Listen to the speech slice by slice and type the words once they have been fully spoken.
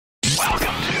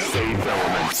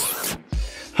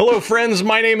Hello friends,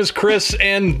 my name is Chris,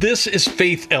 and this is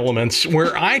Faith Elements,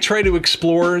 where I try to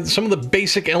explore some of the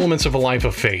basic elements of a life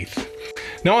of faith.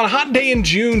 Now, on a hot day in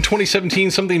June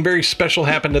 2017, something very special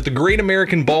happened at the Great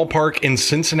American Ballpark in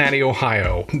Cincinnati,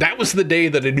 Ohio. That was the day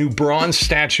that a new bronze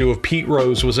statue of Pete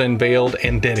Rose was unveiled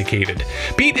and dedicated.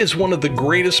 Pete is one of the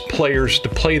greatest players to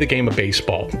play the game of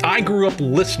baseball. I grew up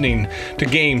listening to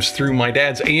games through my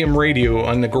dad's AM radio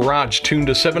on the garage tuned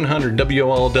to 700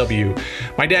 WLW.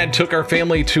 My dad took our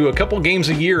family to a couple games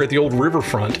a year at the old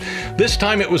riverfront. This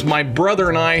time it was my brother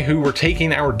and I who were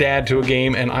taking our dad to a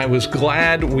game, and I was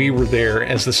glad we were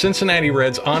there as the Cincinnati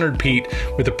Reds honored Pete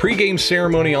with a pregame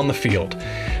ceremony on the field.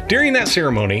 During that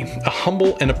ceremony, a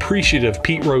humble and appreciative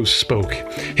Pete Rose spoke.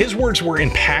 His words were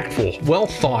impactful, well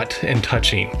thought, and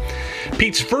touching.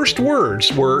 Pete's first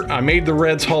words were, "I made the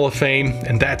Reds Hall of Fame,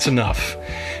 and that's enough."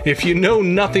 If you know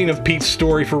nothing of Pete's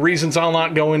story, for reasons I'll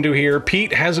not go into here,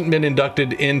 Pete hasn't been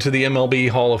inducted into the MLB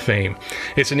Hall of Fame.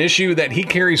 It's an issue that he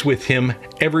carries with him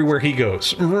everywhere he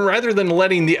goes. Rather than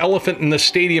letting the elephant in the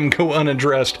stadium go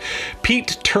unaddressed,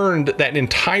 Pete turned that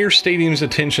entire stadium's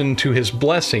attention to his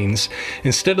blessings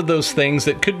instead of those things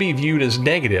that could be viewed as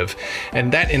negative,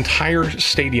 and that entire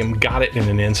stadium got it in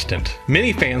an instant.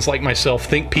 Many fans like myself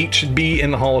think Pete should be in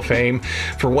the Hall of Fame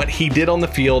for what he did on the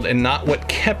field and not what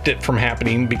kept it from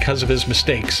happening because of his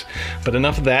mistakes. But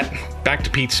enough of that, back to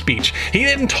Pete's speech. He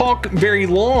didn't talk very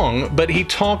long, but he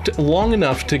talked long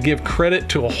enough to give credit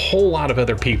to a whole lot of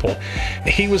other people.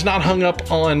 He was not hung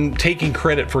up on taking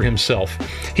credit for himself.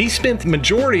 He spent the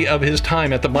majority of his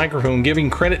time at the microphone giving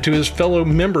credit to his fellow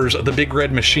members of the Big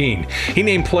Red Machine. He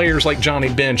named players like Johnny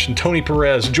Bench and Tony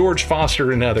Perez, George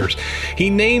Foster, and others. He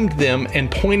named them and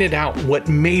pointed out what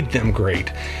made them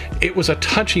great. It was a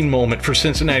touching moment for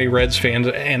Cincinnati Reds fans,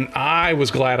 and I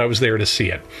was glad I was there to see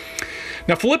it.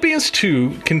 Now, Philippians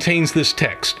 2 contains this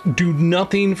text: "Do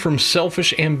nothing from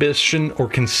selfish ambition or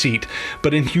conceit,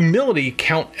 but in humility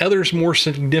count others more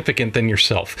significant than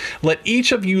yourself. Let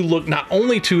each of you look not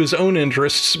only to his own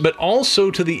interests, but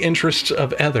also to the interests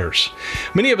of others."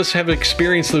 Many of us have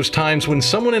experienced those times when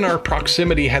someone in our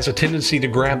proximity has a tendency to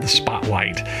grab the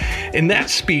spotlight. In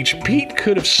that speech, Pete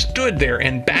could have stood there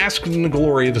and basked in the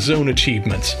glory of his own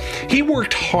achievements. He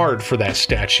worked hard for that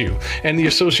statue and the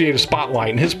associated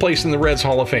spotlight and his place in the Reds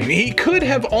Hall of Fame. He could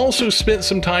have also spent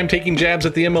some time taking jabs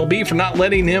at the MLB for not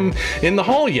letting him in the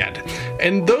hall yet,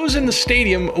 and those in the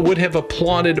stadium would have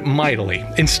applauded mightily.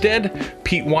 Instead,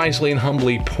 Pete wisely and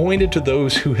humbly pointed to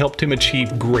those who helped him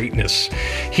achieve greatness.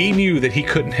 He knew that he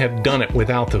couldn't have done it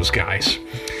without those guys.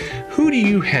 Who do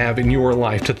you have in your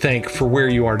life to thank for where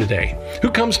you are today? Who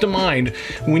comes to mind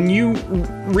when you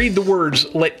read the words,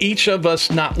 "Let each of us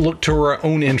not look to our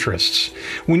own interests"?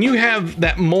 When you have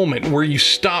that moment where you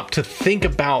stop to think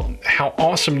about how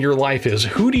awesome your life is,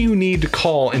 who do you need to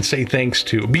call and say thanks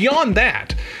to? Beyond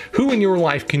that, who in your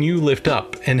life can you lift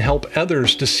up and help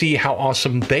others to see how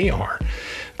awesome they are?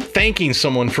 Thanking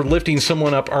someone for lifting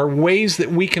someone up are ways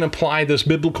that we can apply this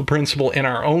biblical principle in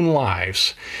our own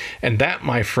lives. And that,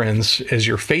 my friends, is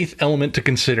your faith element to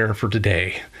consider for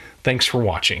today. Thanks for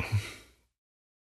watching.